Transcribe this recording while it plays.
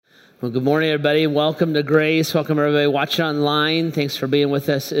Well, good morning, everybody. Welcome to Grace. Welcome, everybody watching online. Thanks for being with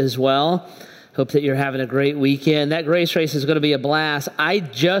us as well. Hope that you're having a great weekend. That Grace race is going to be a blast. I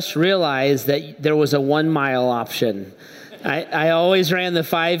just realized that there was a 1 mile option. I always ran the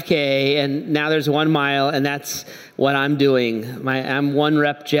 5K, and now there's 1 mile, and that's what I'm doing. I'm one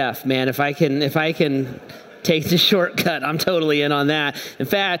rep Jeff, man. If I can take the shortcut, I'm totally in on that. In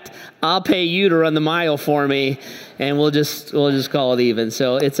fact, I'll pay you to run the mile for me, and we'll just call it even.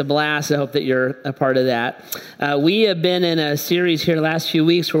 So it's a blast. I hope that you're a part of that. We have been in a series here the last few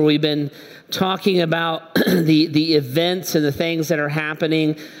weeks where we've been talking about the events and the things that are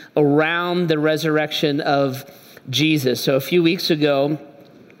happening around the resurrection of Jesus. So a few weeks ago,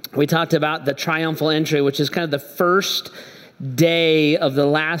 we talked about the triumphal entry, which is kind of the first day of the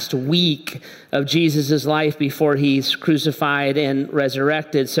last week of Jesus' life before he's crucified and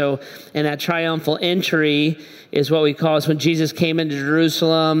resurrected. So, and that triumphal entry is what we call is when Jesus came into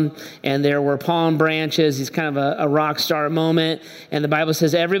Jerusalem and there were palm branches. He's kind of a rock star moment. And the Bible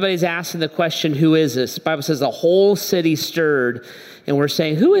says everybody's asking the question, who is this? The Bible says the whole city stirred. And we're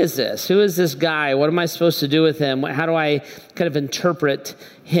saying, who is this? Who is this guy? What am I supposed to do with him? How do I kind of interpret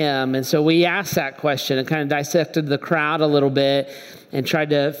him? And so we asked that question and kind of dissected the crowd a little bit and tried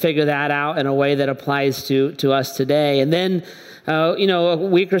to figure that out in a way that applies to us today. And then, a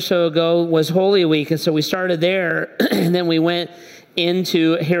week or so ago was Holy Week. And so we started there, and then we went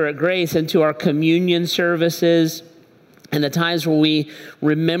into here at Grace, into our communion services, and the times where we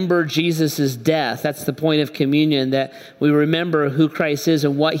remember Jesus' death. That's the point of communion, that we remember who Christ is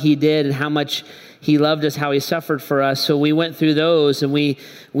and what he did and how much he loved us, how he suffered for us. So we went through those, and we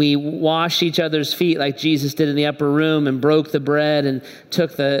washed each other's feet like Jesus did in the upper room, and broke the bread and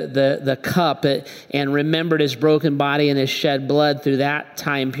took the cup and remembered his broken body and his shed blood through that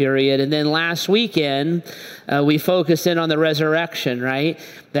time period. And then last weekend, we focused in on the resurrection, right?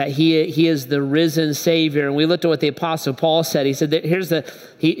 That he is the risen Savior. And we looked at what the Apostle Paul said. He said that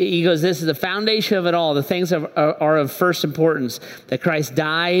he goes, this is the foundation of it all. The things are of first importance. That Christ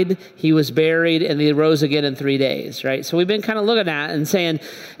died, he was buried, and he rose again in 3 days, right? So we've been kind of looking at and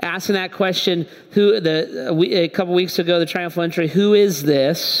asking that question, a couple weeks ago, the triumphal entry, who is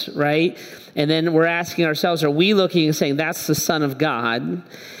this, right? And then we're asking ourselves, are we looking and saying, that's the Son of God?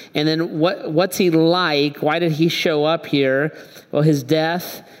 And then what's he like? Why did he show up here? Well, his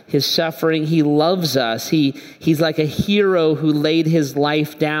death, his suffering, he loves us. He's like a hero who laid his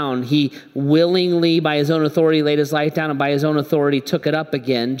life down. He willingly, by his own authority, laid his life down, and by his own authority took it up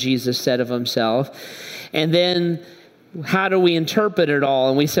again, Jesus said of himself. And then how do we interpret it all?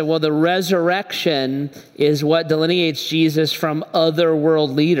 And we said, well, the resurrection is what delineates Jesus from other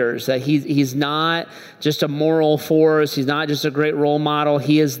world leaders, that he's not just a moral force. He's not just a great role model.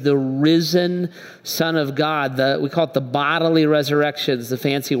 He is the risen Son of God. We call it the bodily resurrection is the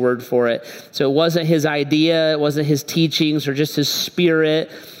fancy word for it. So it wasn't his idea. It wasn't his teachings or just his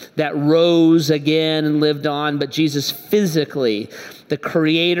spirit that rose again and lived on, but Jesus physically, the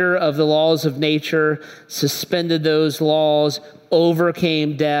creator of the laws of nature, suspended those laws,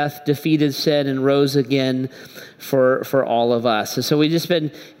 overcame death, defeated sin, and rose again for all of us. And so we've just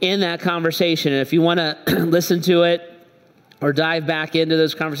been in that conversation. And if you want to listen to it or dive back into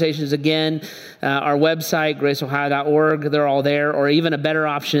those conversations again, our website, graceohio.org, they're all there. Or even a better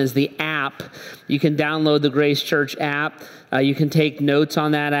option is the app. You can download the Grace Church app. You can take notes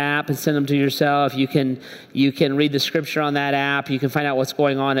on that app and send them to yourself. You can read the scripture on that app. You can find out what's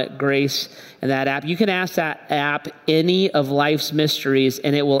going on at Grace in that app. You can ask that app any of life's mysteries,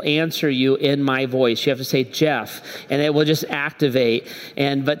 and it will answer you in my voice. You have to say Jeff, and it will just activate.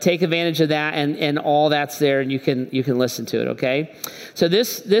 But take advantage of that, and all that's there, and you can listen to it. Okay. So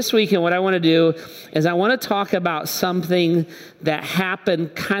this weekend, what I want to do is I want to talk about something that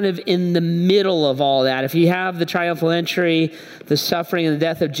happened kind of in the middle of all that. If you have the triumphal entry, the suffering and the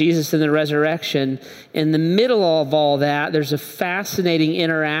death of Jesus and the resurrection, in the middle of all that, there's a fascinating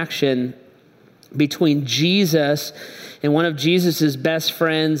interaction between Jesus and one of Jesus's best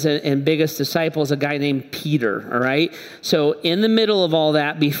friends and biggest disciples, a guy named Peter, all right? So in the middle of all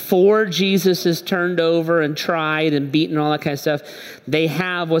that, before Jesus is turned over and tried and beaten and all that kind of stuff, they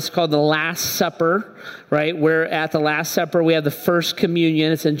have what's called the Last Supper, right? Where at the Last Supper, we have the first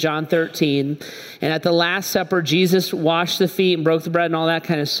communion. It's in John 13. And at the Last Supper, Jesus washed the feet and broke the bread and all that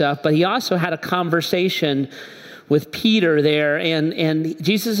kind of stuff. But he also had a conversation with Peter there, and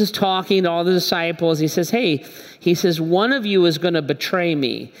Jesus is talking to all the disciples. He says, one of you is going to betray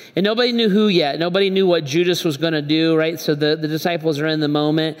me. And nobody knew who yet. Nobody knew what Judas was going to do, right? So the disciples are in the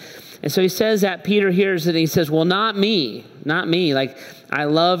moment. And so he says that, Peter hears it, and he says, well, not me. Like, I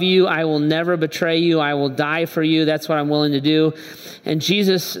love you. I will never betray you. I will die for you. That's what I'm willing to do. And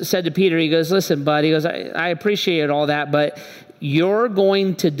Jesus said to Peter, he goes, listen, bud, he goes, I appreciate all that, but you're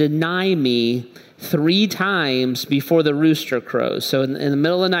going to deny me 3 times before the rooster crows. So in the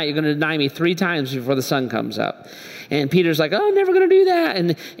middle of the night, you're going to deny me 3 times before the sun comes up. And Peter's like, oh, I'm never going to do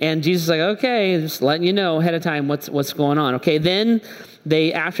that. And Jesus is like, okay, just letting you know ahead of time what's going on. Okay, then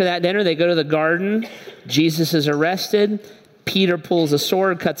after that dinner, they go to the garden. Jesus is arrested. Peter pulls a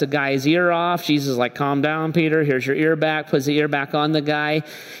sword, cuts a guy's ear off. Jesus is like, calm down, Peter. Here's your ear back. Puts the ear back on the guy.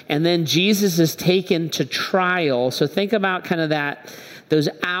 And then Jesus is taken to trial. So think about kind of those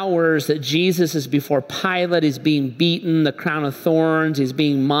hours that Jesus is before Pilate. He's being beaten, the crown of thorns. He's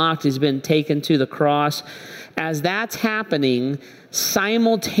being mocked. He's been taken to the cross. As that's happening,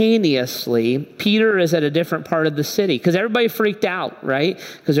 simultaneously, Peter is at a different part of the city because everybody freaked out, right?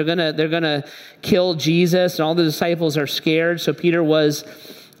 Because they're gonna kill Jesus, and all the disciples are scared. So Peter was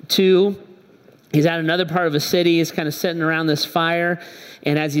too. He's at another part of a city. He's kind of sitting around this fire,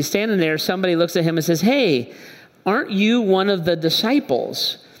 and as he's standing there, somebody looks at him and says, "Hey, aren't you one of the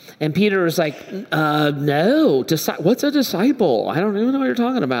disciples?" And Peter was like, no, what's a disciple? I don't even know what you're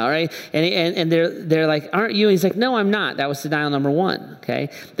talking about, right? And they're like, aren't you? And he's like, no, I'm not. That was denial number 1, okay?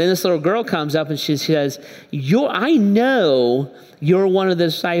 Then this little girl comes up and she says, I know you're one of the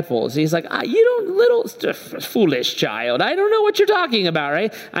disciples. And he's like, you don't, little foolish child. I don't know what you're talking about,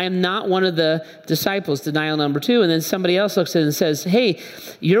 right? I am not one of the disciples, denial number 2. And then somebody else looks at it and says, hey,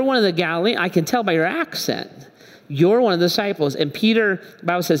 you're one of the Galileans. I can tell by your accent. You're one of the disciples. And Peter, the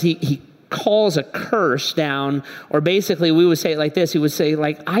Bible says he calls a curse down, or basically we would say it like this. He would say,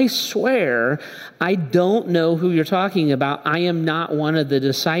 like, I swear I don't know who you're talking about. I am not one of the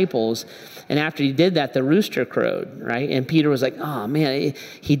disciples. And after he did that, the rooster crowed, right? And Peter was like, oh man,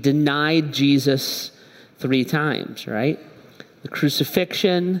 he denied Jesus 3 times, right? The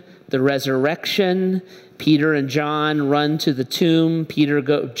crucifixion, the resurrection. Peter and John run to the tomb.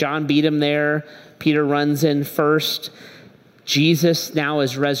 John beat him there. Peter runs in first. Jesus now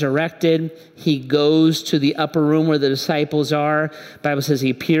is resurrected. He goes to the upper room where the disciples are. The Bible says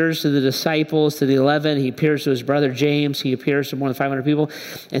he appears to the disciples, to the 11. He appears to his brother James. He appears to more than 500 people.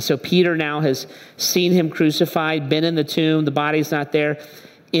 And so Peter now has seen him crucified, been in the tomb. The body's not there.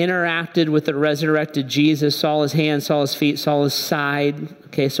 Interacted with the resurrected Jesus, saw his hands, saw his feet, saw his side.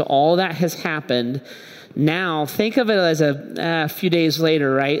 Okay, so all that has happened. Now, think of it as a few days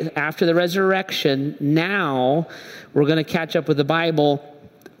later, right? After the resurrection, now we're going to catch up with the Bible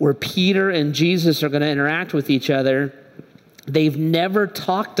where Peter and Jesus are going to interact with each other. They've never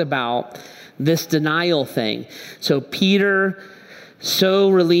talked about this denial thing. So Peter, so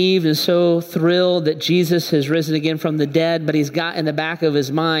relieved and so thrilled that Jesus has risen again from the dead, but he's got in the back of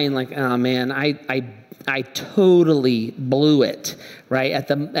his mind like, oh man, I totally blew it, right?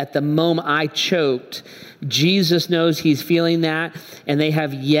 At the moment I choked. Jesus knows he's feeling that, and they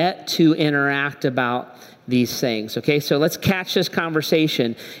have yet to interact about these things. Okay, so let's catch this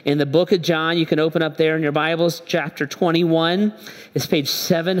conversation. In the book of John, you can open up there in your Bibles, chapter 21. It's page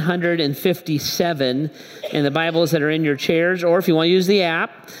 757 in the Bibles that are in your chairs, or if you want to use the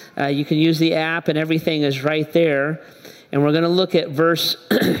app, you can use the app, and everything is right there. And we're going to look at verse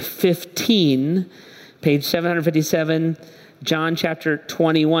 15, page 757, John chapter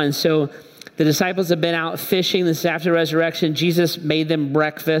 21. So the disciples have been out fishing. This is after the resurrection. Jesus made them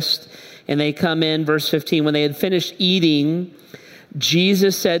breakfast, and they come in, verse 15. When they had finished eating,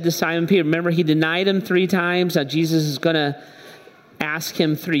 Jesus said to Simon Peter, remember, he denied him 3 times. Now Jesus is going to ask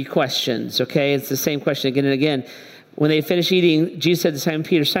him 3 questions, okay? It's the same question again and again. When they finished eating, Jesus said to Simon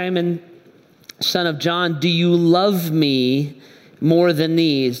Peter, Simon, son of John, do you love me more than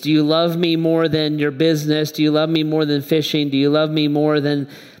these? Do you love me more than your business? Do you love me more than fishing? Do you love me more than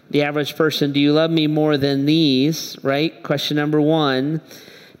the average person? Do you love me more than these? Right? Question number 1.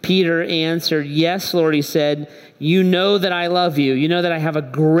 Peter answered, yes, Lord, he said, you know that I love you. You know that I have a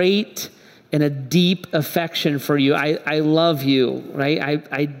great and a deep affection for you. I love you, right?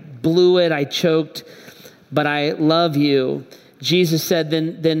 I blew it, I choked, but I love you. Jesus said,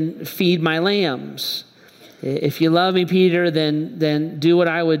 then feed my lambs. If you love me, Peter, then do what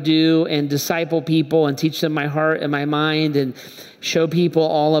I would do and disciple people and teach them my heart and my mind and show people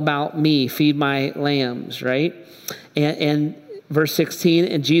all about me. Feed my lambs, right? And verse 16,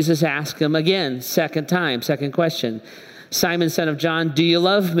 and Jesus asked him again, second question, Simon, son of John, do you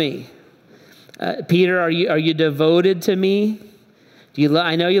love me? Peter, are you devoted to me?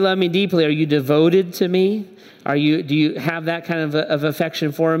 I know you love me deeply. Are you devoted to me? Do you have that kind of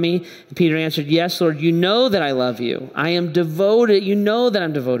affection for me? And Peter answered, yes, Lord, you know that I love you. I am devoted. You know that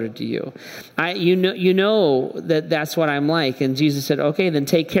I'm devoted to you. You know that that's what I'm like. And Jesus said, okay, then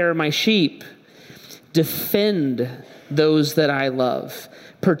take care of my sheep. Defend those that I love.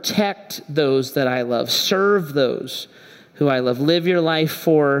 Protect those that I love. Serve those who I love. Live your life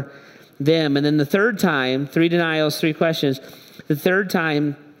for them. And then the third time, 3 denials, 3 questions. The third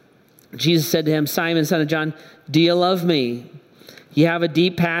time, Jesus said to him, Simon, son of John, do you love me? You have a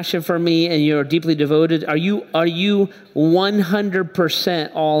deep passion for me and you're deeply devoted. Are you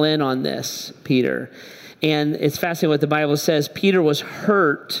 100% all in on this, Peter? And it's fascinating what the Bible says. Peter was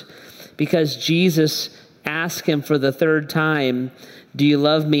hurt because Jesus asked him for the third time, do you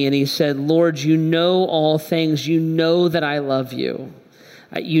love me? And he said, Lord, you know all things. You know that I love you.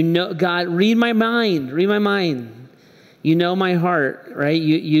 You know, God, read my mind. You know my heart, right?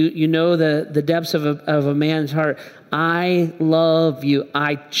 You know the depths of a man's heart. I love you.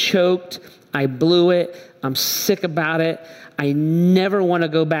 I choked. I blew it. I'm sick about it. I never want to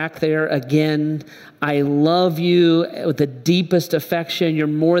go back there again. I love you with the deepest affection. You're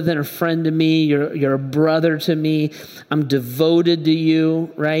more than a friend to me. You're a brother to me. I'm devoted to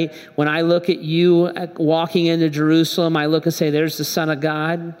you, right? When I look at you walking into Jerusalem, I look and say, there's the Son of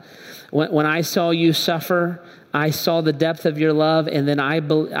God. When I saw you suffer, I saw the depth of your love, and then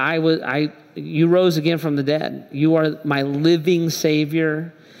you rose again from the dead. You are my living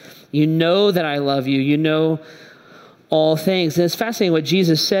Savior. You know that I love you. You know all things. And it's fascinating what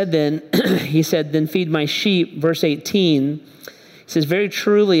Jesus said then. He said, then feed my sheep. Verse 18, he says, very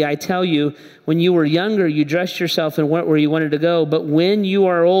truly, I tell you, when you were younger, you dressed yourself and went where you wanted to go. But when you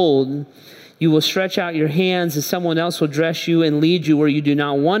are old, you will stretch out your hands and someone else will dress you and lead you where you do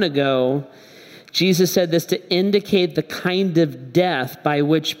not want to go. Jesus said this to indicate the kind of death by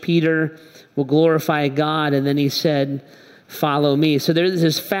which Peter will glorify God. And then he said, follow me. So there's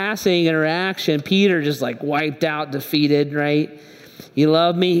this fascinating interaction. Peter just like wiped out, defeated, right? You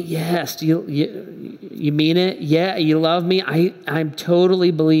love me? Yes. You mean it? Yeah. You love me? I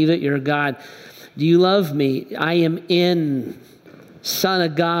totally believe it. You're God. Do you love me? I am in Son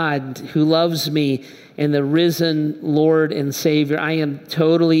of God who loves me and the risen Lord and Savior. I am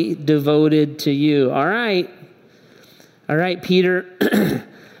totally devoted to you. All right, Peter,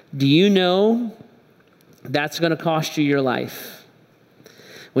 do you know that's going to cost you your life?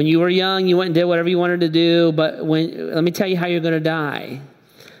 When you were young, you went and did whatever you wanted to do, but let me tell you how you're going to die.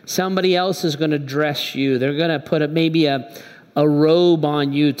 Somebody else is going to dress you. They're going to put maybe a robe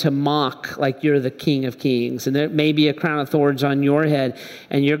on you to mock like you're the King of Kings. And there may be a crown of thorns on your head.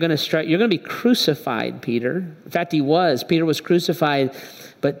 And you're going to be crucified, Peter. In fact, Peter was crucified.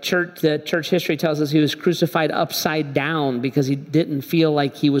 But the church history tells us he was crucified upside down because he didn't feel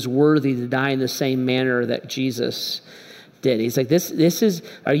like he was worthy to die in the same manner that Jesus did. He's like, this is,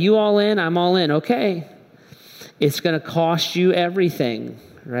 are you all in? I'm all in. Okay. It's going to cost you everything,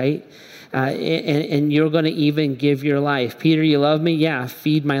 right? And you're going to even give your life. Peter, you love me? Yeah,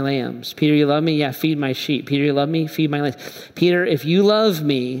 feed my lambs. Peter, you love me? Yeah, feed my sheep. Peter, you love me? Feed my lambs. Peter, if you love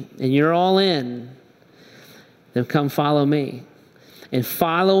me and you're all in, then come follow me. And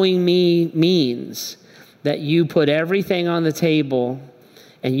following me means that you put everything on the table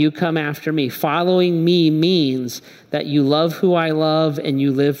and you come after me. Following me means that you love who I love and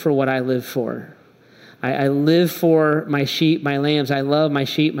you live for what I live for. I live for my sheep, my lambs. I love my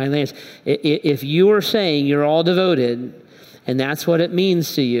sheep, my lambs. If you are saying you're all devoted, and that's what it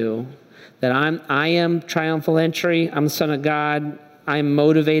means to you, that I am triumphal entry, I'm the Son of God, I'm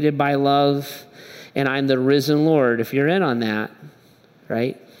motivated by love, and I'm the risen Lord. If you're in on that,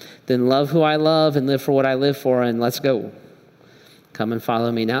 right, then love who I love and live for what I live for, and let's go. Come and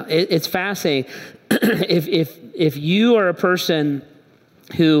follow me. Now, it's fascinating. If you are a person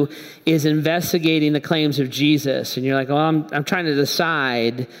who is investigating the claims of Jesus, and you're like, well, I'm trying to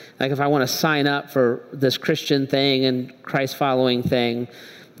decide, like, if I want to sign up for this Christian thing and Christ following thing,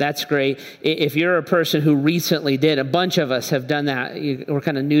 that's great. If you're a person who recently did, a bunch of us have done that. We're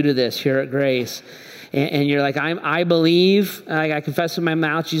kind of new to this here at Grace. And you're like, I believe, I confess with my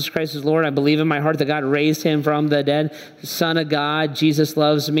mouth Jesus Christ is Lord. I believe in my heart that God raised him from the dead. Son of God, Jesus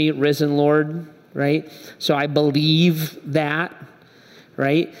loves me, risen Lord, right? So I believe that,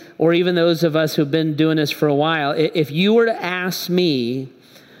 right? Or even those of us who've been doing this for a while. If you were to ask me,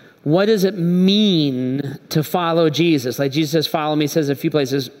 what does it mean to follow Jesus? Like Jesus says, follow me, says in a few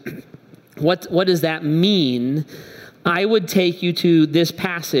places. What does that mean? I would take you to this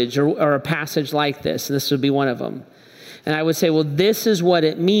passage or a passage like this, and this would be one of them. And I would say, well, this is what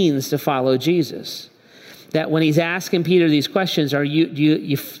it means to follow Jesus. that when he's asking Peter these questions, do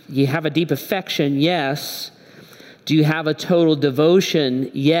you have a deep affection? Yes. Do you have a total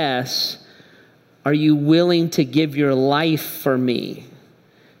devotion? Yes. Are you willing to give your life for me?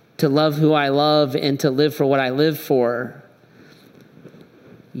 To love who I love and to live for what I live for?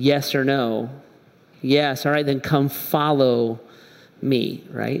 Yes or no? Yes. All right, then come follow me,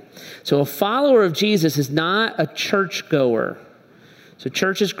 right? So a follower of Jesus is not a churchgoer. So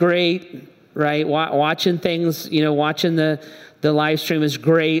church is great, right? Watching things, watching the live stream is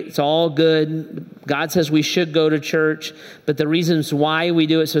great. It's all good. God says we should go to church, but the reasons why we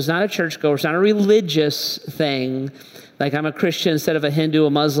do it, so it's not a churchgoer, it's not a religious thing, like I'm a Christian instead of a Hindu, a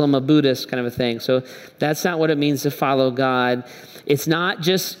Muslim, a Buddhist kind of a thing. So that's not what it means to follow God. It's not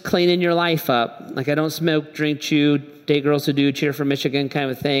just cleaning your life up. Like I don't smoke, drink, chew, date girls who do, cheer for Michigan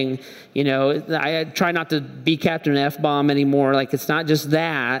kind of a thing. I try not to be Captain F-bomb anymore. Like it's not just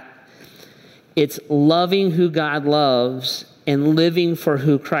that. It's loving who God loves and living for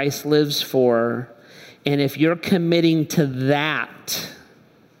who Christ lives for. And if you're committing to that,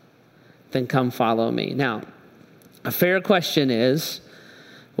 then come follow me. Now, a fair question is,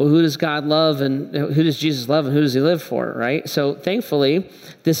 well, who does God love and who does Jesus love and who does he live for, right? So thankfully,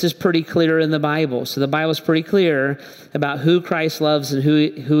 this is pretty clear in the Bible. So the Bible's pretty clear about who Christ loves and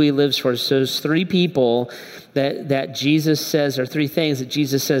who he lives for. So there's three people that Jesus says, or three things that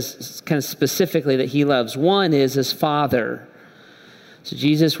Jesus says kind of specifically that he loves. One is his Father. So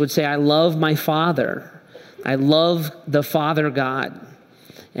Jesus would say, I love my Father. I love the Father God.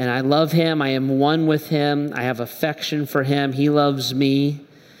 And I love him. I am one with him. I have affection for him. He loves me.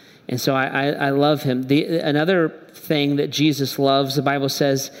 And so I love him. Another thing that Jesus loves, the Bible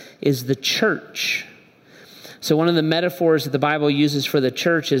says, is the church. So one of the metaphors that the Bible uses for the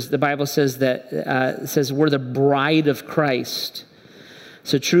church is the Bible says that says we're the bride of Christ.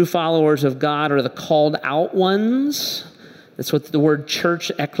 So true followers of God are the called out ones. That's what the word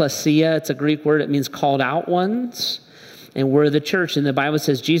church, ecclesia, it's a Greek word. It means called out ones. And we're the church. And the Bible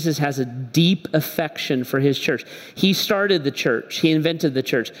says Jesus has a deep affection for his church. He started the church. He invented the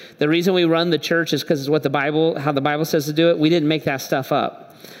church. The reason we run the church is because it's how the Bible says to do it. We didn't make that stuff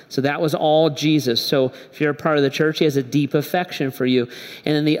up. So that was all Jesus. So if you're a part of the church, he has a deep affection for you.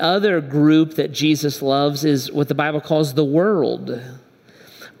 And then the other group that Jesus loves is what the Bible calls the world,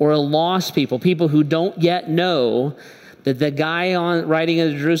 or a lost people who don't yet know that the guy riding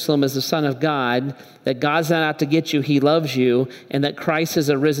into Jerusalem is the Son of God, that God's not out to get you, he loves you, and that Christ is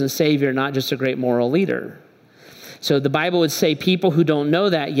a risen Savior, not just a great moral leader. So the Bible would say people who don't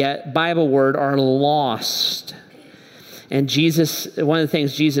know that yet, Bible word, are lost. And Jesus, one of the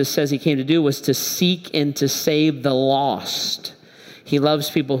things Jesus says he came to do was to seek and to save the lost. He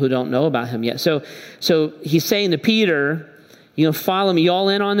loves people who don't know about him yet. So he's saying to Peter, follow me. You all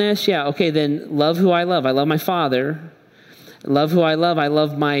in on this? Yeah, okay, then love who I love. I love my Father. Love who I love. I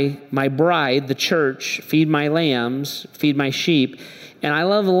love my bride, the church. Feed my lambs, feed my sheep. And I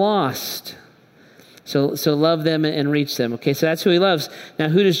love the lost. So love them and reach them. Okay, so that's who he loves. Now,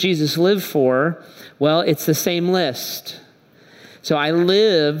 who does Jesus live for? Well, it's the same list. So I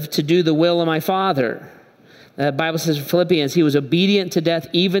live to do the will of my Father. The Bible says in Philippians, he was obedient to death,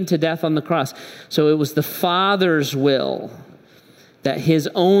 even to death on the cross. So it was the Father's will that his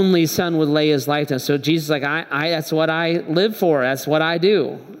only Son would lay his life down. So Jesus is like, that's what I live for. That's what I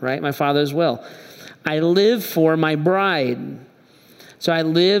do, right? My Father's will. I live for my bride. So I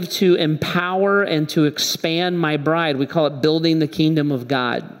live to empower and to expand my bride. We call it building the kingdom of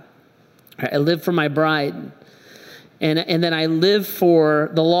God. I live for my bride. And then I live for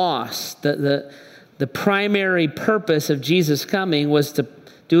the lost. The primary purpose of Jesus coming was to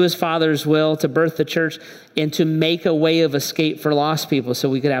do his Father's will, to birth the church, and to make a way of escape for lost people so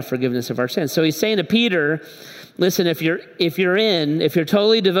we could have forgiveness of our sins. So he's saying to Peter, listen, if you're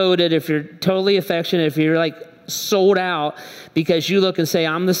totally devoted, if you're totally affectionate, if you're like sold out because you look and say,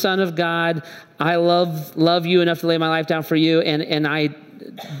 I'm the Son of God, I love you enough to lay my life down for you, and I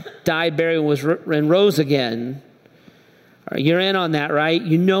died, buried, and rose again. You're in on that, right?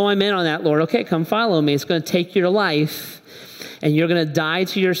 I'm in on that, Lord. Okay, come follow me. It's going to take your life. And you're going to die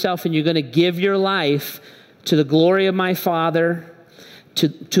to yourself, and you're going to give your life to the glory of my Father,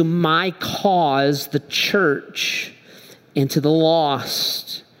 to my cause, the church, and to the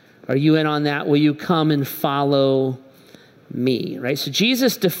lost. Are you in on that? Will you come and follow me? Right? So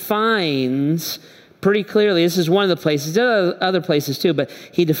Jesus defines pretty clearly, this is one of the places, there are other places too, but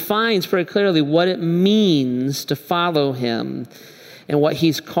he defines pretty clearly what it means to follow him and what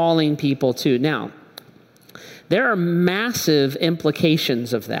he's calling people to. Now, there are massive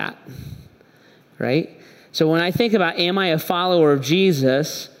implications of that, right? So when I think about, am I a follower of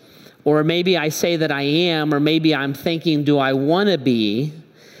Jesus? or maybe I say that I am, or maybe I'm thinking, do I want to be?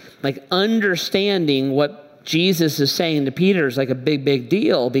 Like understanding what Jesus is saying to Peter is like a big, big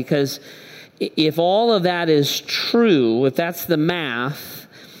deal, because if all of that is true, if that's the math,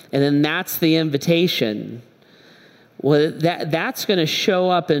 and then that's the invitation, well, that's going to show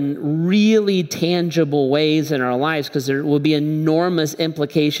up in really tangible ways in our lives, because there will be enormous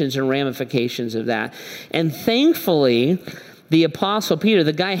implications and ramifications of that. And thankfully, the Apostle Peter,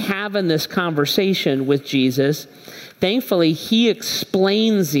 the guy having this conversation with Jesus, thankfully, he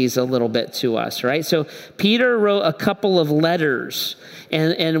explains these a little bit to us, right? So Peter wrote a couple of letters,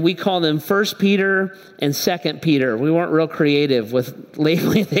 and we call them 1 Peter and 2 Peter. We weren't real creative with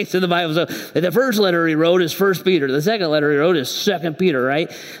labeling things in the Bible. So the first letter he wrote is 1 Peter. The second letter he wrote is 2 Peter, right?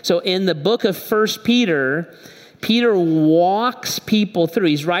 So in the book of 1 Peter, Peter walks people through.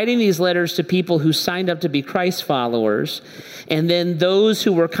 He's writing these letters to people who signed up to be Christ followers, and then those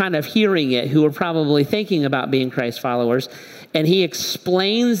who were kind of hearing it, who were probably thinking about being Christ followers, and he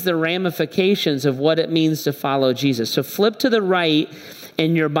explains the ramifications of what it means to follow Jesus. So flip to the right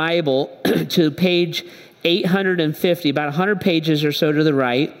in your Bible to page 850, about 100 pages or so to the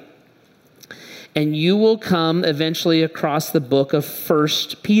right, and you will come eventually across the book of 1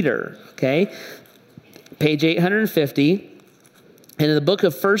 Peter, okay? Page 850, and in the book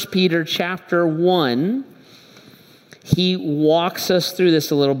of 1 Peter chapter 1, he walks us through this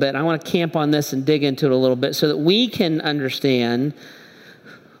a little bit. I want to camp on this and dig into it a little bit so that we can understand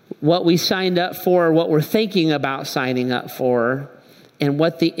what we signed up for, what we're thinking about signing up for, and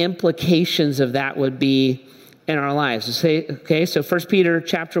what the implications of that would be in our lives. Okay, so 1 Peter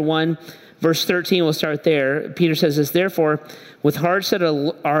chapter 1, verse 13, we'll start there. Peter says this, therefore, with hearts that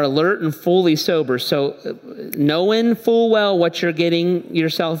are alert and fully sober, so knowing full well what you're getting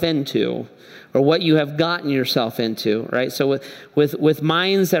yourself into, or what you have gotten yourself into, right? So with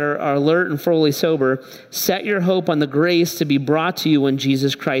minds that are alert and fully sober, set your hope on the grace to be brought to you when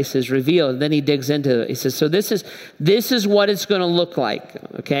Jesus Christ is revealed. And then he digs into it. He says, so this is what it's going to look like,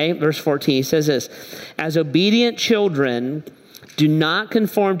 okay? Verse 14, he says this, as obedient children, do not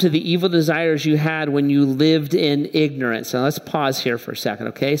conform to the evil desires you had when you lived in ignorance. Now let's pause here for a second,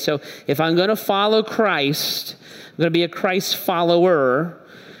 okay? So if I'm going to follow Christ, I'm going to be a Christ follower,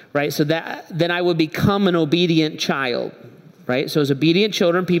 right? So that then I would become an obedient child, right? So as obedient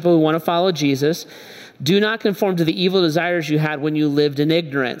children, people who want to follow Jesus, do not conform to the evil desires you had when you lived in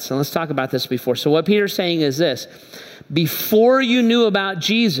ignorance. And let's talk about this before. So what Peter's saying is this, before you knew about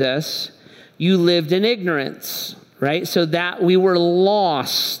Jesus, you lived in ignorance, right? So that we were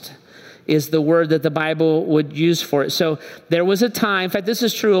lost is the word that the Bible would use for it. So there was a time, in fact, this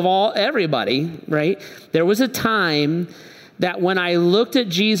is true of everybody, right? There was a time that when I looked at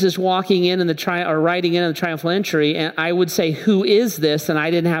Jesus walking in riding in the triumphal entry, and I would say, who is this? And I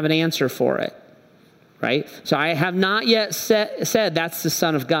didn't have an answer for it, right? So I have not yet said that's the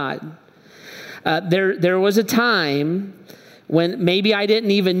Son of God. There was a time when maybe I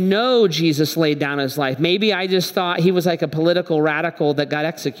didn't even know Jesus laid down his life. Maybe I just thought he was like a political radical that got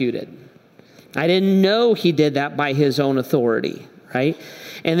executed. I didn't know he did that by his own authority, right?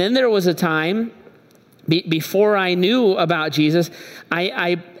 And then there was a time before I knew about Jesus,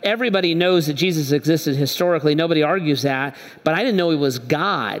 everybody knows that Jesus existed historically. Nobody argues that, but I didn't know he was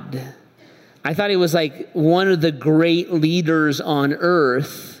God. I thought he was like one of the great leaders on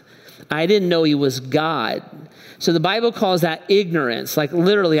earth. I didn't know he was God. So the Bible calls that ignorance, like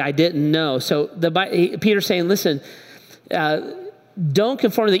literally I didn't know. So Peter's saying, listen, don't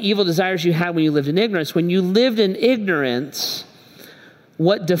conform to the evil desires you had when you lived in ignorance. When you lived in ignorance,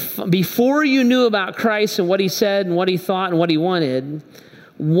 before you knew about Christ and what he said and what he thought and what he wanted,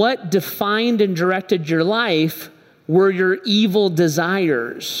 what defined and directed your life were your evil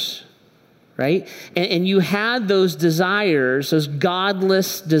desires, right? And you had those desires, those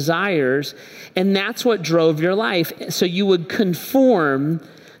godless desires, and that's what drove your life. So you would conform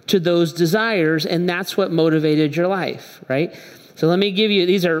to those desires, and that's what motivated your life, right? So let me give you,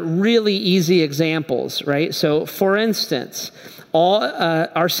 these are really easy examples, right? So for instance,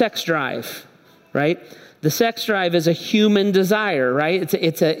 our sex drive, right? The sex drive is a human desire, right?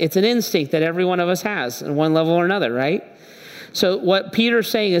 It's an instinct that every one of us has in one level or another, right? So what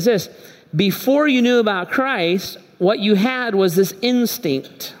Peter's saying is this, before you knew about Christ, what you had was this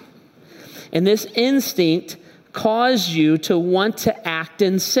instinct. And this instinct caused you to want to act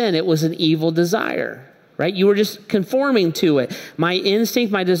in sin. It was an evil desire, right? You were just conforming to it. My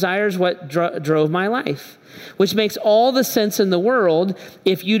instinct, my desires, what drove my life. which makes all the sense in the world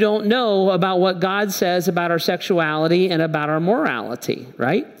if you don't know about what God says about our sexuality and about our morality,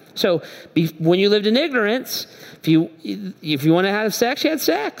 right? So when you lived in ignorance, if you want to have sex, you had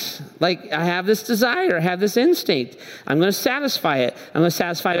sex. Like, I have this desire, I have this instinct. I'm going to satisfy it. I'm going to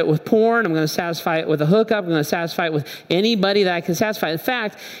satisfy it with porn. I'm going to satisfy it with a hookup. I'm going to satisfy it with anybody that I can satisfy. In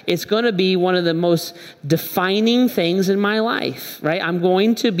fact, it's going to be one of the most defining things in my life, right? I'm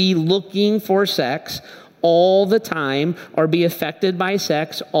going to be looking for sex all the time, or be affected by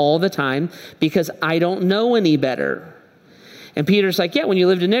sex all the time, because I don't know any better. And Peter's like, yeah, when you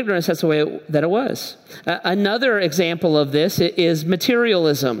lived in ignorance, that's the way that it was. Another example of this is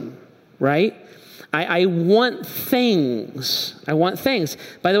materialism, right? I want things. I want things.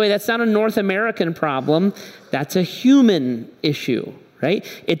 By the way, that's not a North American problem. That's a human issue, right?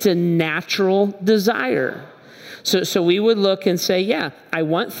 It's a natural desire. So we would look and say, yeah, I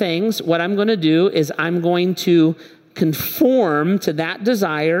want things. What I'm going to do is I'm going to conform to that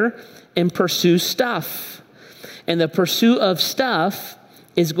desire and pursue stuff. And the pursuit of stuff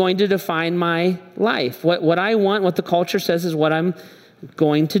is going to define my life. What I want, what the culture says, is what I'm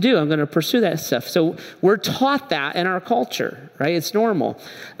going to do. I'm going to pursue that stuff. So we're taught that in our culture, right? It's normal.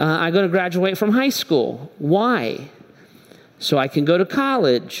 I'm going to graduate from high school. Why? So I can go to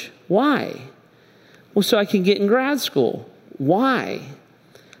college. Why? Well, so I can get in grad school. Why?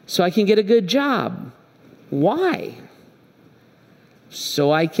 So I can get a good job. Why?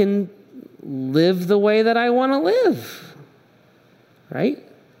 So I can live the way that I want to live. Right?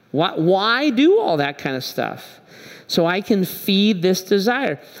 Why do all that kind of stuff? So I can feed this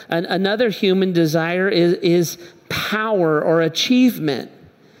desire. Another human desire is power or achievement.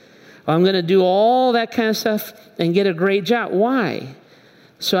 I'm going to do all that kind of stuff and get a great job. Why?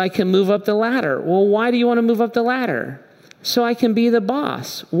 So I can move up the ladder. Well, why do you want to move up the ladder? So I can be the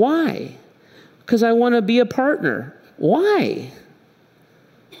boss. Why? Because I want to be a partner. Why?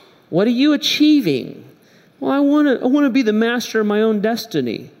 What are you achieving? Well, I want to be the master of my own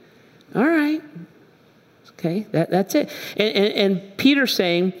destiny. All right. Okay, that's it. And Peter's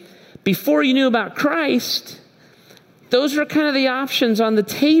saying, before you knew about Christ, those were kind of the options on the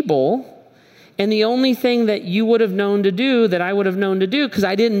table. And the only thing that you would have known to do, that I would have known to do, because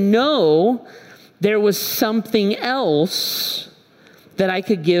I didn't know there was something else that I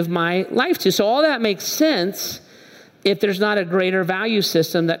could give my life to. So all that makes sense if there's not a greater value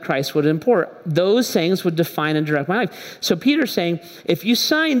system that Christ would import. Those things would define and direct my life. So Peter's saying, if you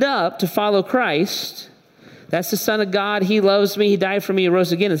signed up to follow Christ, that's the Son of God, he loves me, he died for me, he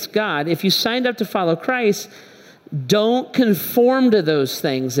rose again, it's God. If you signed up to follow Christ, don't conform to those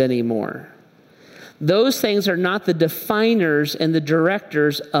things anymore. Those things are not the definers and the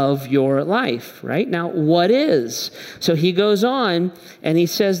directors of your life, right? Now, what is? So he goes on and he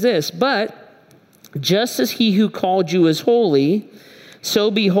says this, but just as he who called you is holy,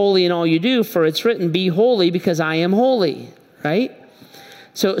 so be holy in all you do, for it's written, be holy because I am holy, right?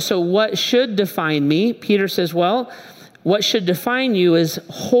 So what should define me? Peter says, well, what should define you is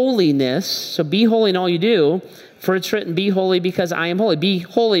holiness. So be holy in all you do, for it's written, be holy because I am holy. Be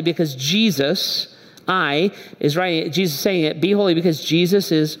holy because Jesus, is right. Jesus is saying it, be holy because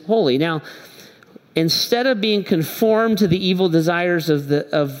Jesus is holy. Now, instead of being conformed to the evil desires of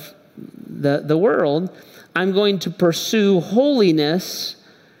the world, I'm going to pursue holiness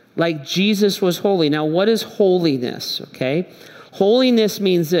like Jesus was holy. Now, what is holiness? Okay. Holiness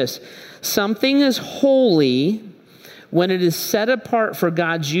means this. Something is holy when it is set apart for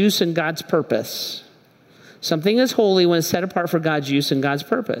God's use and God's purpose. Something is holy when it's set apart for God's use and God's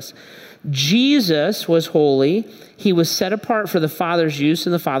purpose. Jesus was holy. He was set apart for the Father's use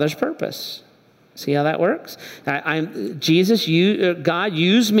and the Father's purpose. See how that works? God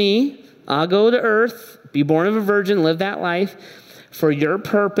used me. I'll go to earth, be born of a virgin, live that life for your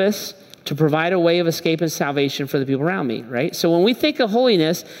purpose, to provide a way of escape and salvation for the people around me, right? So when we think of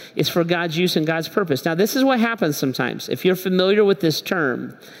holiness, it's for God's use and God's purpose. Now, this is what happens sometimes. If you're familiar with this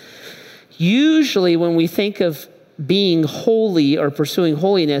term, usually when we think of being holy or pursuing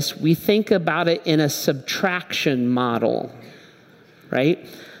holiness, we think about it in a subtraction model, right?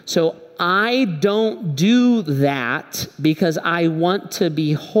 So I don't do that because I want to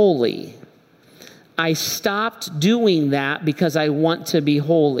be holy. I stopped doing that because I want to be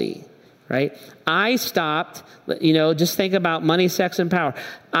holy. Right? I stopped, just think about money, sex, and power.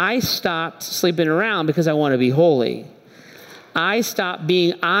 I stopped sleeping around because I want to be holy. I stopped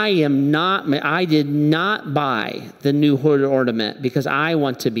I did not buy the new hood ornament because I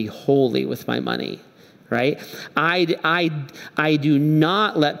want to be holy with my money. Right? I do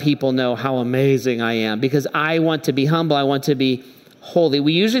not let people know how amazing I am because I want to be humble. I want to be holy.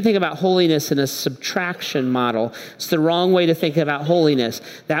 We usually think about holiness in a subtraction model. It's the wrong way to think about holiness.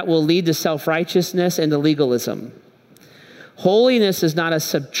 That will lead to self-righteousness and to legalism. Holiness is not a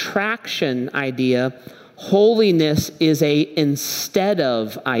subtraction idea. Holiness is a instead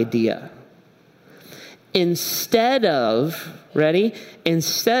of idea. Instead of, ready?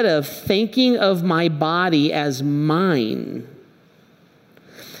 Instead of thinking of my body as mine,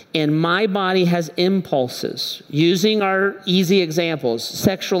 and my body has impulses, using our easy examples,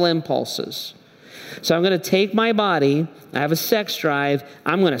 sexual impulses. So I'm going to take my body, I have a sex drive,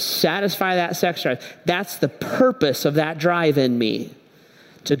 I'm going to satisfy that sex drive. That's the purpose of that drive in me,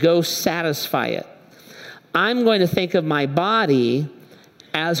 to go satisfy it. I'm going to think of my body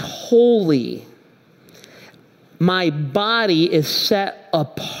as holy. My body is set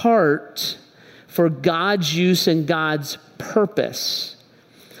apart for God's use and God's purpose.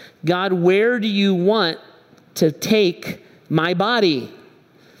 God, where do you want to take my body?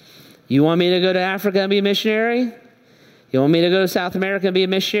 You want me to go to Africa and be a missionary? You want me to go to South America and be a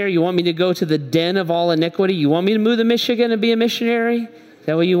missionary? You want me to go to the den of all iniquity? You want me to move to Michigan and be a missionary? Is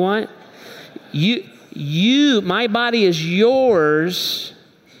that what you want? My body is yours.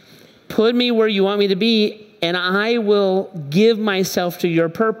 Put me where you want me to be, and I will give myself to your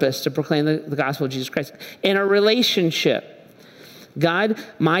purpose to proclaim the gospel of Jesus Christ. In a relationship, God,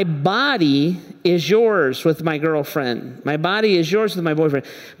 my body is yours with my girlfriend. My body is yours with my boyfriend.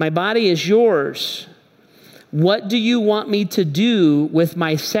 My body is yours. What do you want me to do with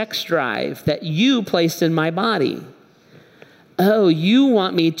my sex drive that you placed in my body? Oh, you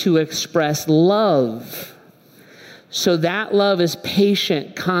want me to express love. So that love is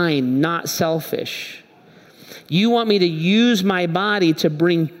patient, kind, not selfish. You want me to use my body to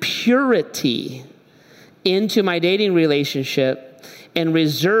bring purity into my dating relationship and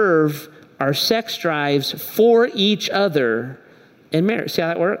reserve our sex drives for each other in marriage. See how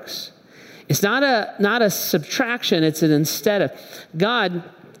that works? It's not a subtraction, it's an instead of. God,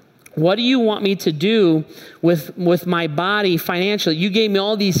 what do you want me to do with my body financially? You gave me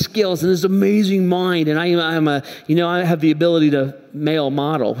all these skills and this amazing mind, and I have the ability to male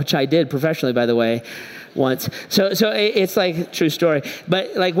model, which I did professionally, by the way, once. So it's like true story.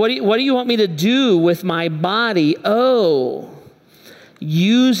 But like, what do you want me to do with my body? Oh,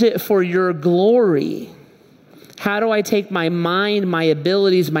 use it for your glory. How do I take my mind, my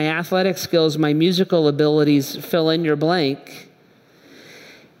abilities, my athletic skills, my musical abilities, fill in your blank,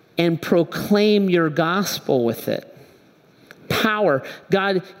 and proclaim your gospel with it? Power.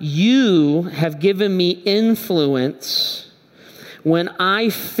 God, you have given me influence. When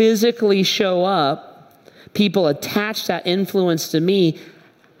I physically show up, people attach that influence to me.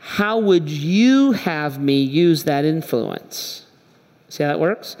 How would you have me use that influence? See how that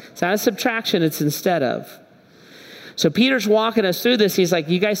works? It's not a subtraction, it's instead of. So Peter's walking us through this. He's like,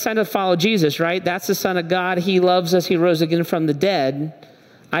 you guys signed up to follow Jesus, right? That's the Son of God. He loves us. He rose again from the dead.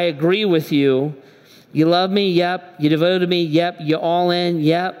 I agree with you. You love me? Yep. You devoted to me? Yep. You all in?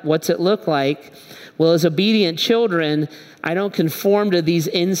 Yep. What's it look like? Well, as obedient children, I don't conform to these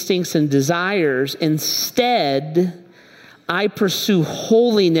instincts and desires. Instead, I pursue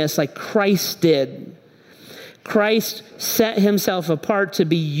holiness like Christ did. Christ set himself apart to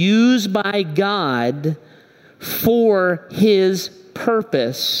be used by God for his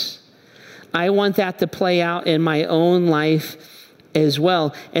purpose. I want that to play out in my own life as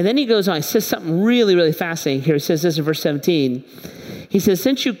well. And then he goes on, he says something really, really fascinating here. He says this in verse 17. He says,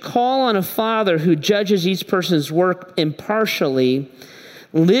 since you call on a Father who judges each person's work impartially,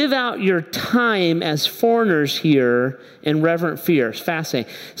 live out your time as foreigners here in reverent fear. It's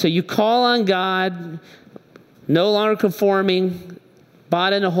fascinating. So you call on God, no longer conforming,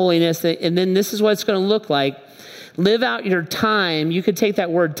 bought into holiness, and then this is what it's going to look like. Live out your time. You could take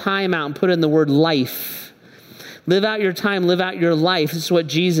that word time out and put in the word life. Live out your time, live out your life. This is what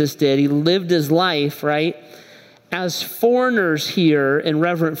Jesus did. He lived his life, right? As foreigners here in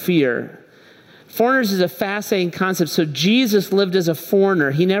reverent fear. Foreigners is a fascinating concept. So Jesus lived as a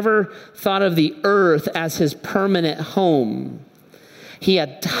foreigner. He never thought of the earth as his permanent home. He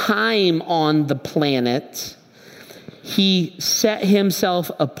had time on the planet. He set himself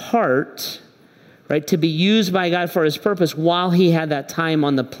apart, right, to be used by God for his purpose while he had that time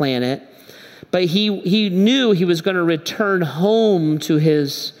on the planet. But he knew he was going to return home to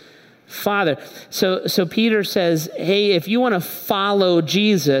his Father. So Peter says, hey, if you want to follow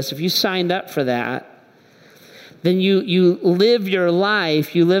Jesus, if you signed up for that, then you live your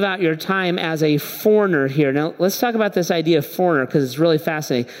life, you live out your time as a foreigner here. Now, let's talk about this idea of foreigner because it's really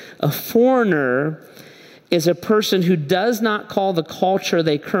fascinating. A foreigner is a person who does not call the culture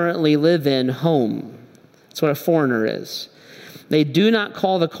they currently live in home. That's what a foreigner is. They do not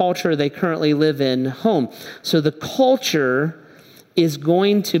call the culture they currently live in home. So the culture is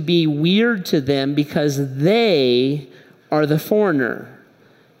going to be weird to them because they are the foreigner,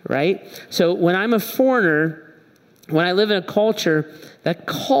 right? So when I'm a foreigner, when I live in a culture, that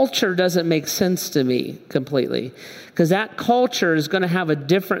culture doesn't make sense to me completely, because that culture is going to have a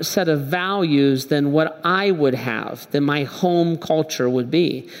different set of values than what I would have, than my home culture would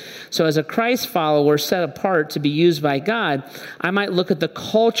be. So as a Christ follower set apart to be used by God, I might look at the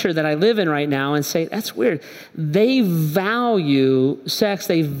culture that I live in right now and say, that's weird. They value sex,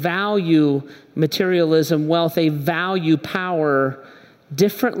 they value materialism, wealth, they value power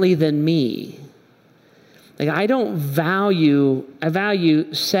differently than me. Like I value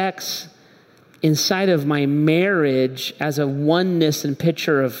sex inside of my marriage as a oneness and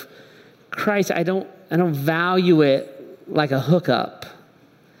picture of Christ. I don't value it like a hookup.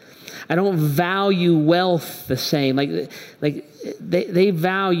 I don't value wealth the same. Like they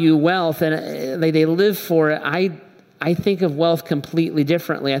value wealth and they live for it. I think of wealth completely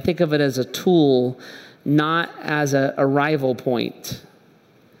differently. I think of it as a tool, not as a rival point.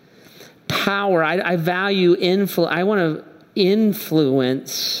 Power, I value influence. I want to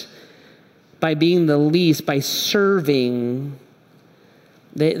influence by being the least, by serving.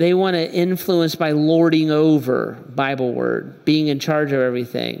 They want to influence by lording over, Bible word, being in charge of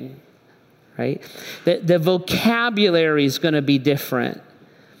everything, right? The vocabulary is going to be different.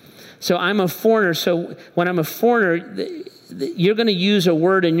 So I'm a foreigner. So when I'm a foreigner, you're going to use a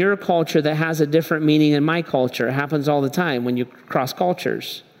word in your culture that has a different meaning in my culture. It happens all the time when you cross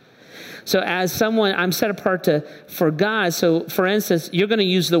cultures. So as someone, I'm set apart for God. So for instance, you're going to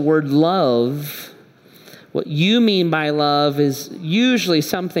use the word love. What you mean by love is usually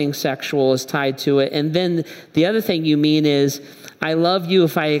something sexual is tied to it. And then the other thing you mean is, I love you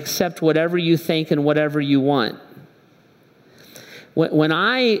if I accept whatever you think and whatever you want. When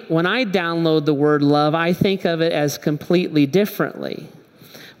I download the word love, I think of it as completely differently.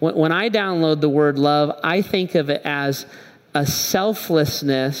 When I download the word love, I think of it as a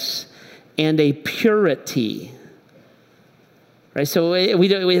selflessness and a purity, right? So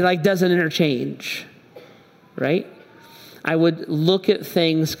we like doesn't interchange, right? I would look at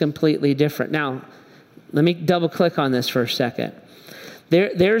things completely different. Now, let me double click on this for a second.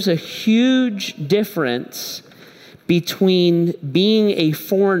 There's a huge difference between being a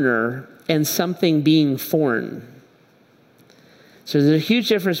foreigner and something being foreign. So there's a huge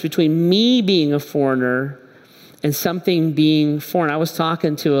difference between me being a foreigner and something being foreign. I was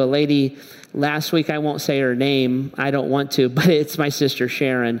talking to a lady last week. I won't say her name. I don't want to, but it's my sister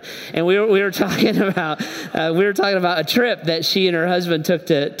Sharon. And we were talking about a trip that she and her husband took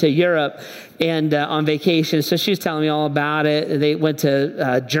to Europe and on vacation. So she was telling me all about it. They went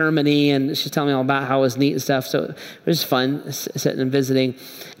to Germany, and she's telling me all about how it was neat and stuff. So it was fun sitting and visiting.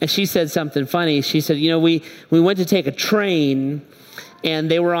 And she said something funny. She said, we went to take a train,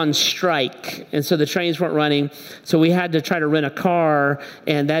 and they were on strike, and so the trains weren't running. So we had to try to rent a car,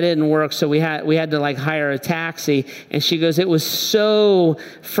 and that didn't work. So we had to like hire a taxi. And she goes, it was so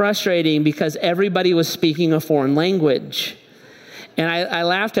frustrating because everybody was speaking a foreign language. And I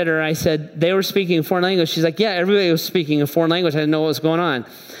laughed at her. I said, they were speaking a foreign language. She's like, yeah, everybody was speaking a foreign language. I didn't know what was going on.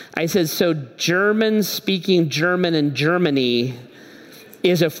 I said, so German speaking German in Germany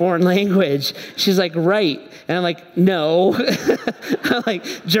is a foreign language. She's like, right. And I'm like, no. I'm like,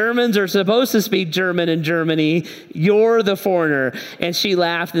 Germans are supposed to speak German in Germany. You're the foreigner. And she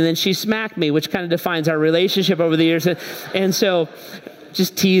laughed, and then she smacked me, which kind of defines our relationship over the years. And so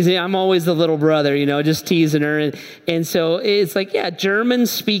just teasing. I'm always the little brother, just teasing her. And so it's like, yeah, German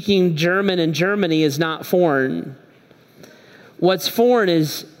speaking German in Germany is not foreign. What's foreign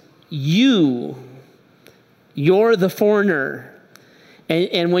is you're the foreigner.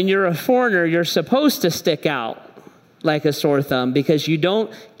 And when you're a foreigner, you're supposed to stick out like a sore thumb because you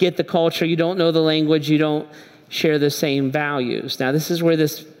don't get the culture, you don't know the language, you don't share the same values. Now, this is where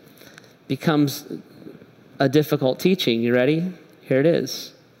this becomes a difficult teaching. You ready? Here it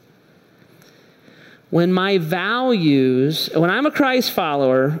is. When I'm a Christ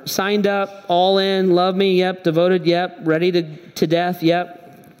follower, signed up, all in, love me, yep, devoted, yep, ready to death,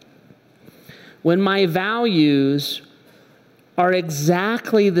 yep. When my values are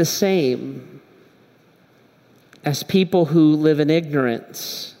exactly the same as people who live in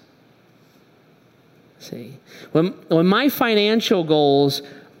ignorance. See, when my financial goals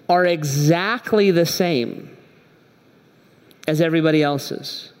are exactly the same as everybody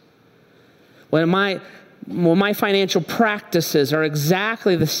else's, when my financial practices are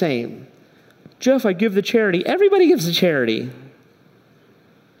exactly the same. Jeff, I give the charity. Everybody gives the charity.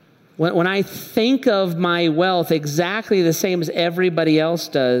 when I think of my wealth exactly the same as everybody else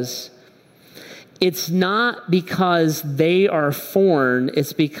does, it's not because they are foreign,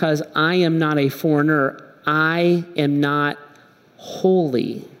 it's because I am not a foreigner. I am not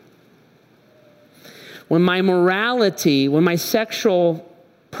holy. When my morality, when my sexual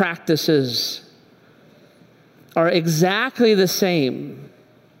practices are exactly the same,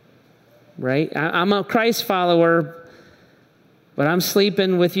 right? I'm a Christ follower, but I'm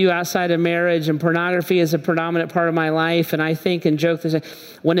sleeping with you outside of marriage, and pornography is a predominant part of my life, and I think and joke this.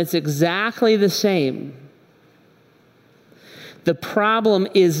 When it's exactly the same, the problem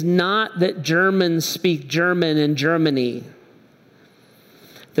is not that Germans speak German in Germany.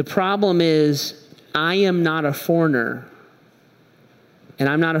 The problem is I am not a foreigner, and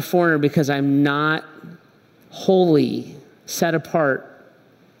I'm not a foreigner because I'm not holy, set apart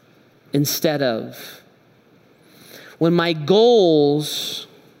instead of. When my goals,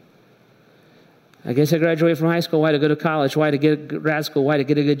 I guess I graduated from high school, why to go to college, why to get grad school, why to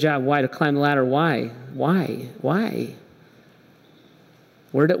get a good job, why to climb the ladder, why?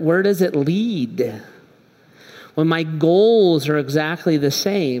 Where does it lead? When my goals are exactly the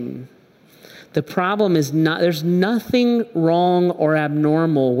same, the problem is not, there's nothing wrong or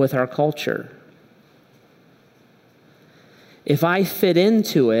abnormal with our culture. If I fit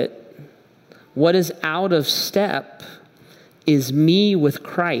into it, what is out of step is me with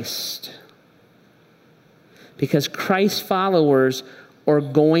Christ. Because Christ followers are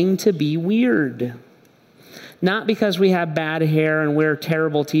going to be weird. Not because we have bad hair and wear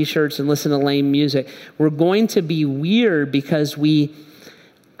terrible t-shirts and listen to lame music. We're going to be weird because I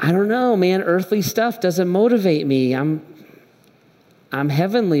don't know, man, earthly stuff doesn't motivate me. I'm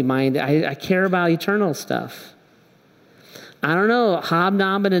heavenly minded. I care about eternal stuff. I don't know,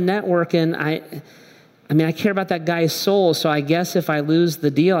 hobnobbing and networking, I care about that guy's soul, so I guess if I lose the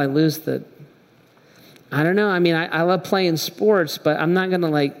deal, I lose the... I don't know, I love playing sports, but I'm not going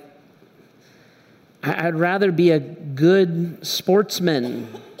to I'd rather be a good sportsman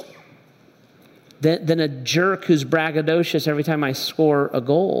than a jerk who's braggadocious every time I score a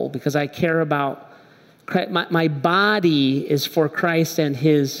goal, because I care about... My body is for Christ and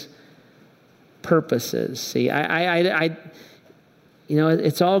his purposes. See,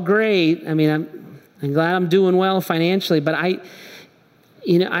 it's all great. I'm glad I'm doing well financially, but I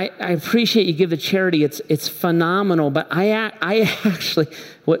appreciate you give the charity. It's phenomenal. But I actually,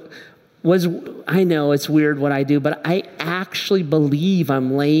 I know it's weird what I do, but I actually believe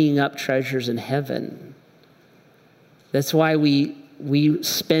I'm laying up treasures in heaven. That's why we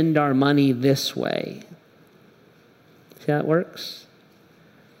spend our money this way. See how it works?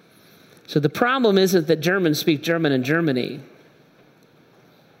 So the problem isn't that Germans speak German in Germany.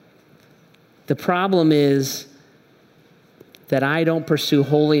 The problem is that I don't pursue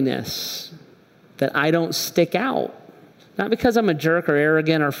holiness, that I don't stick out. Not because I'm a jerk or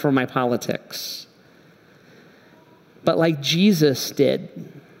arrogant or for my politics, but like Jesus did.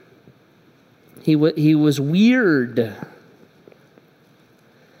 He was weird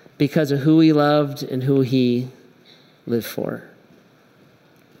because of who he loved and who he lived for.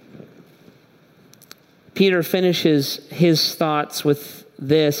 Peter finishes his thoughts with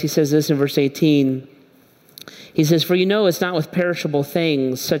this. He says this in verse 18. He says, "For you know it's not with perishable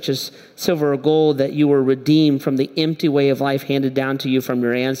things such as silver or gold that you were redeemed from the empty way of life handed down to you from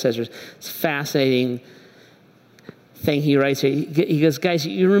your ancestors." It's a fascinating thing he writes here. He goes, guys,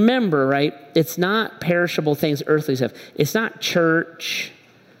 you remember, right? It's not perishable things, earthly stuff. It's not church.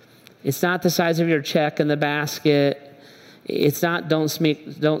 It's not the size of your check in the basket. It's not don't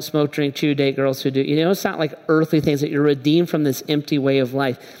smoke, drink, chew, date girls who do. It's not like earthly things, that you're redeemed from this empty way of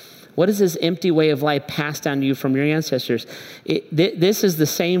life. What is this empty way of life passed down to you from your ancestors? This is the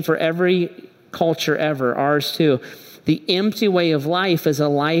same for every culture ever, ours too. The empty way of life is a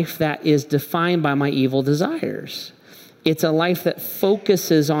life that is defined by my evil desires. It's a life that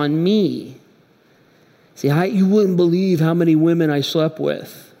focuses on me. See, you wouldn't believe how many women I slept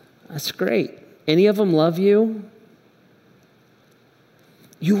with. That's great. Any of them love you?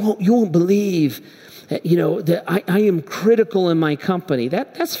 You won't believe that, that I am critical in my company.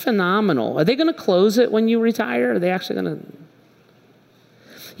 That's phenomenal. Are they going to close it when you retire? Are they actually going to?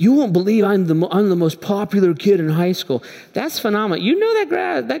 You won't believe I'm the most popular kid in high school. That's phenomenal.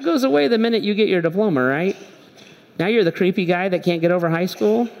 That goes away the minute you get your diploma, right? Now you're the creepy guy that can't get over high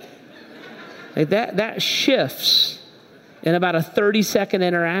school. Like that shifts in about a 30-second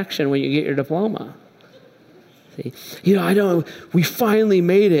interaction when you get your diploma. See? We finally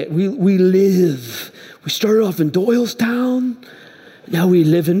made it. We live. We started off in Doylestown. Now we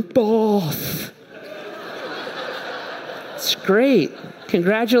live in Bath. It's great.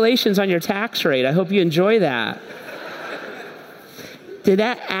 Congratulations on your tax rate. I hope you enjoy that. Did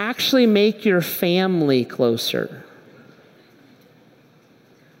that actually make your family closer?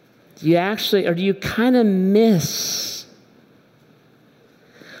 Do you actually, or do you kind of miss?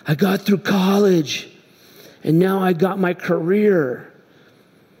 I got through college, and now I got my career.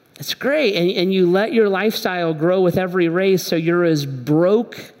 It's great, and you let your lifestyle grow with every race, so you're as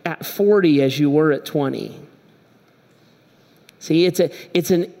broke at 40 as you were at 20. See, it's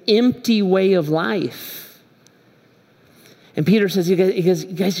an empty way of life. And Peter says, you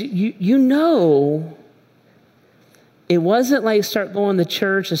guys, you know, it wasn't like start going to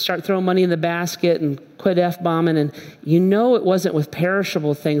church and start throwing money in the basket and quit F-bombing. And you know it wasn't with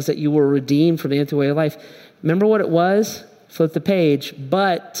perishable things that you were redeemed from the empty way of life. Remember what it was? Flip the page.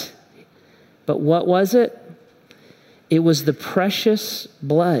 But what was it? It was the precious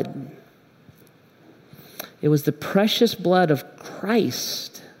blood. It was the precious blood of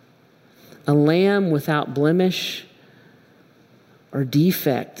Christ, a lamb without blemish or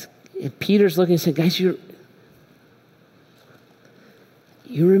defect. And Peter's looking and saying, guys, you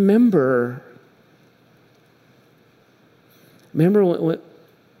remember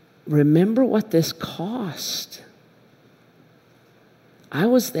what this cost. I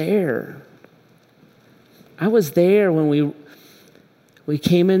was there. I was there when we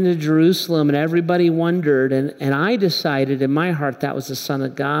came into Jerusalem and everybody wondered, and I decided in my heart that was the Son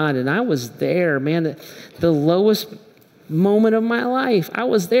of God, and I was there, man, the lowest moment of my life. I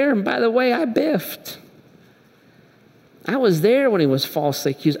was there, and by the way, I biffed. I was there when he was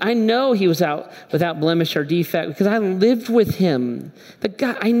falsely accused. I know he was out without blemish or defect because I lived with him. But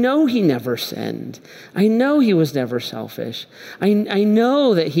God, I know he never sinned. I know he was never selfish. I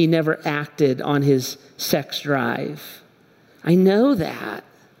know that he never acted on his sex drive. I know that.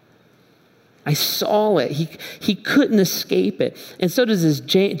 I saw it. He couldn't escape it. And so does his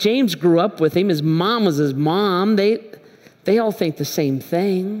James grew up with him. His mom was his mom. They all think the same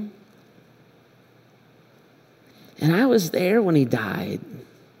thing. And I was there when he died.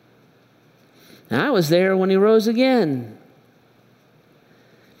 And I was there when he rose again.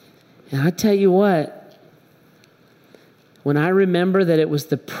 And I tell you what, when I remember that it was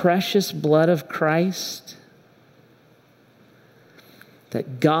the precious blood of Christ,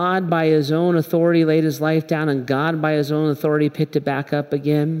 that God by his own authority laid his life down and God by his own authority picked it back up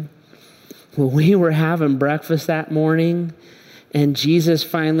again. When we were having breakfast that morning and Jesus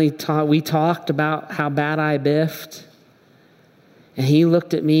finally we talked about how bad I biffed. And he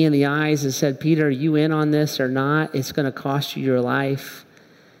looked at me in the eyes and said, Peter, are you in on this or not? It's going to cost you your life.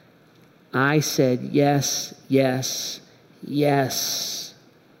 I said, yes, yes, yes.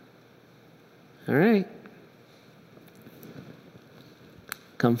 All right.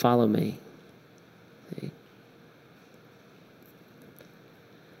 Come follow me. See?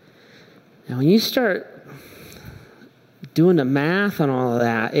 Now, when you start doing the math on all of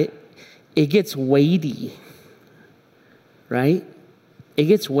that, it gets weighty, right? It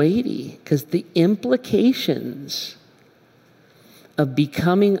gets weighty because the implications of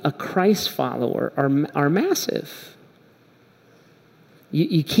becoming a Christ follower are massive.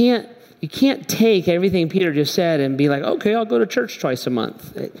 You can't take everything Peter just said and be like, okay, I'll go to church twice a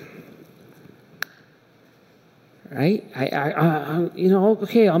month. Right?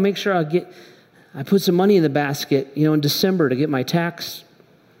 Okay, I'll make sure I put some money in the basket, in December to get my tax.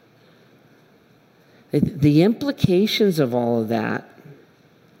 The implications of all of that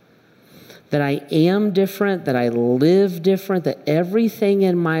I am different, that I live different, that everything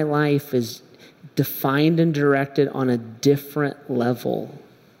in my life is defined and directed on a different level.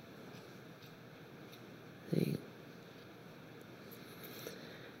 See?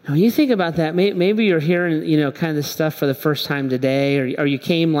 Now, when you think about that, maybe you're hearing, kind of this stuff for the first time today, or you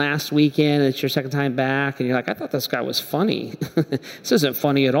came last weekend and it's your second time back, and you're like, I thought this guy was funny. This isn't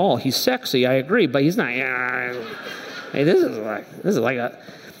funny at all. He's sexy, I agree, but he's not. Hey, this is like a.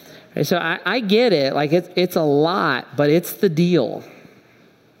 So I get it. Like it's a lot, but it's the deal.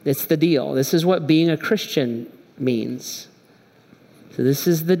 It's the deal. This is what being a Christian means. So this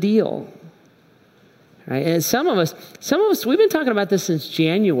is the deal. Right? And some of us, we've been talking about this since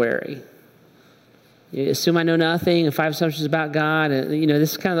January. You assume I know nothing, and 5 assumptions about God, and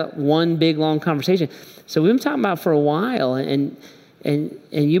this is kind of one big long conversation. So we've been talking about it for a while, and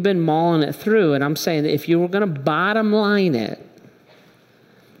you've been mauling it through. And I'm saying that if you were going to bottom line it,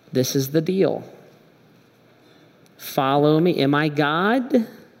 this is the deal. Follow me. Am I God?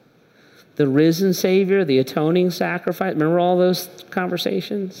 The risen Savior, the atoning sacrifice. Remember all those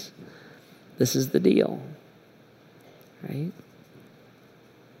conversations? This is the deal, right?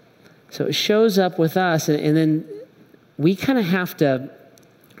 So it shows up with us, and then we kind of have to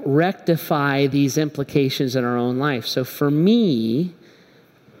rectify these implications in our own life. So for me,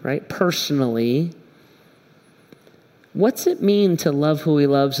 right, personally, what's it mean to love who he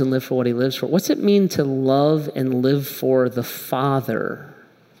loves and live for what he lives for? What's it mean to love and live for the Father?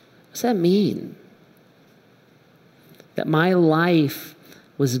 What's that mean? That my life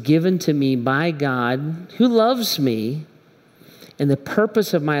was given to me by God, who loves me, and the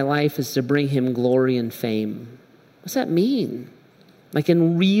purpose of my life is to bring him glory and fame. What's that mean? Like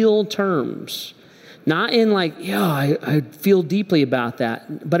in real terms. Not in like, yeah, I feel deeply about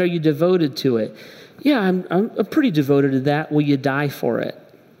that, but are you devoted to it? Yeah, I'm pretty devoted to that. Will you die for it?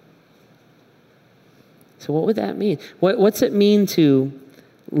 So what would that mean? What's it mean to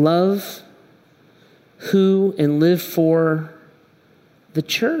love who and live for the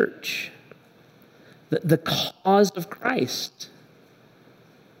church? The cause of Christ.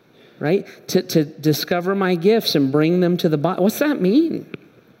 Right? To discover my gifts and bring them to the body. What's that mean?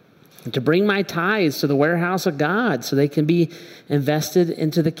 To bring my tithes to the warehouse of God so they can be invested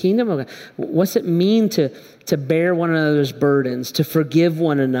into the kingdom of God. What's it mean to bear one another's burdens, to forgive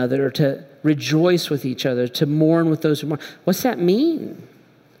one another, to rejoice with each other, to mourn with those who mourn? What's that mean?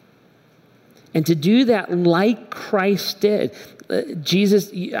 And to do that like Christ did.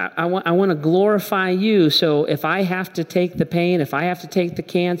 Jesus, I want to glorify you. So if I have to take the pain, if I have to take the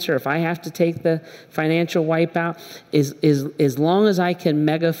cancer, if I have to take the financial wipeout, as long as I can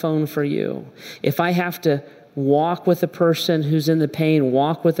megaphone for you, if I have to walk with a person who's in the pain,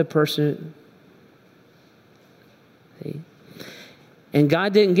 walk with a person. See? And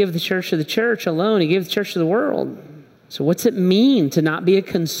God didn't give the church to the church alone. He gave the church to the world. So what's it mean to not be a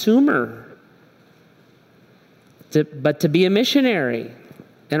consumer? But to be a missionary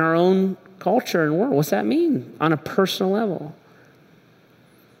in our own culture and world. What's that mean on a personal level?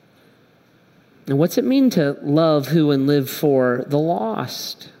 And what's it mean to love who and live for the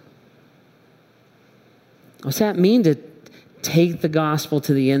lost? What's that mean to take the gospel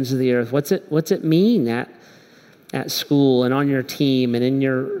to the ends of the earth? What's it mean at school and on your team and in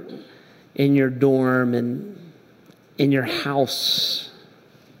your dorm and in your house?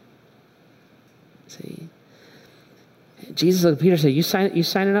 See? Jesus looked at Peter and said, you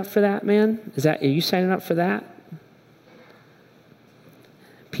signing up for that, man? Are you signing up for that?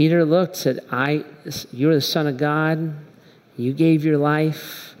 Peter looked, said, you're the Son of God. You gave your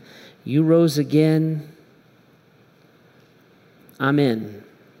life. You rose again. I'm in.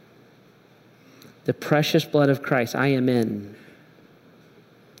 The precious blood of Christ, I am in.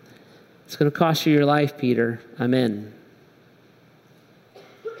 It's going to cost you your life, Peter. I'm in.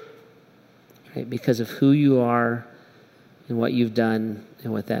 Right? Because of who you are and what you've done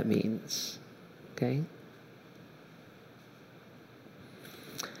and what that means. Okay?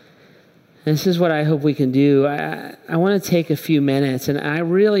 This is what I hope we can do. I want to take a few minutes, and I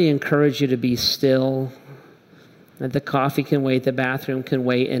really encourage you to be still. The coffee can wait, the bathroom can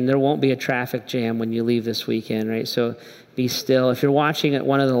wait, and there won't be a traffic jam when you leave this weekend, right? So be still. If you're watching at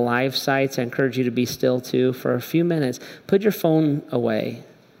one of the live sites, I encourage you to be still too for a few minutes. Put your phone away,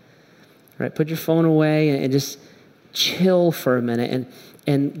 right? Put your phone away and just chill for a minute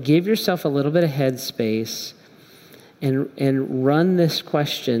and give yourself a little bit of headspace and run this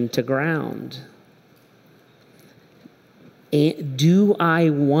question to ground. Do I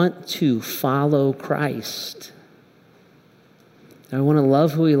want to follow Christ? I want to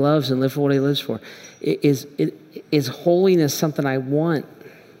love who he loves and live for what he lives for. Is holiness something I want?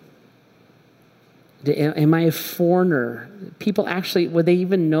 Am I a foreigner? People actually, would they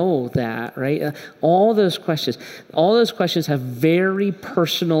even know that, right? All those questions have very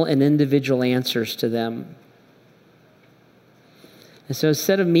personal and individual answers to them. And so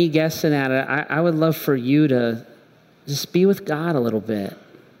instead of me guessing at it, I would love for you to just be with God a little bit.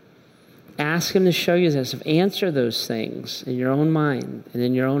 Ask him to show you this. Answer those things in your own mind and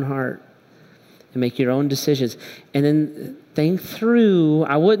in your own heart and make your own decisions. And then think through.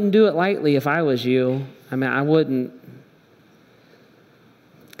 I wouldn't do it lightly if I was you. I wouldn't.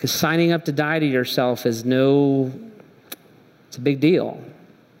 Because signing up to die to yourself it's a big deal.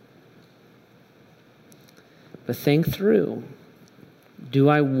 But think through. Do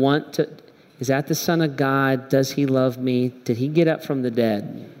I want to, is that the Son of God? Does he love me? Did he get up from the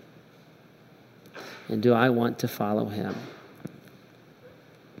dead? And do I want to follow him?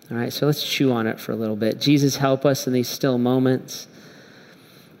 All right, so let's chew on it for a little bit. Jesus, help us in these still moments.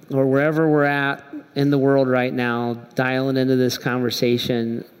 Or wherever we're at in the world right now, dialing into this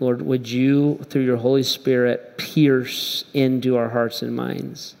conversation, Lord, would you, through your Holy Spirit, pierce into our hearts and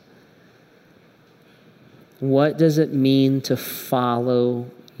minds? What does it mean to follow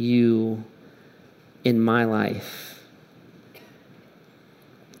you in my life?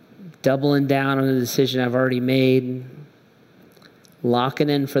 doubling down on the decision I've already made, locking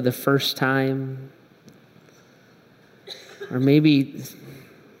in for the first time, or maybe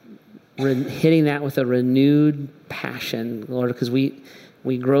hitting that with a renewed passion, Lord, because we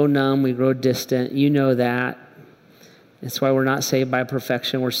grow numb, we grow distant. You know that. That's why we're not saved by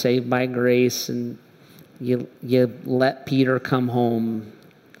perfection. We're saved by grace, and you let Peter come home.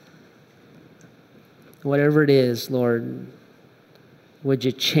 Whatever it is, Lord, would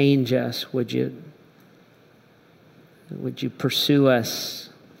you change us? Would you pursue us?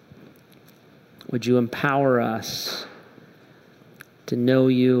 Would you empower us to know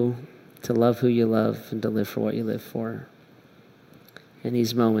you, to love who you love, and to live for what you live for? In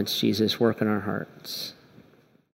these moments, Jesus, work in our hearts.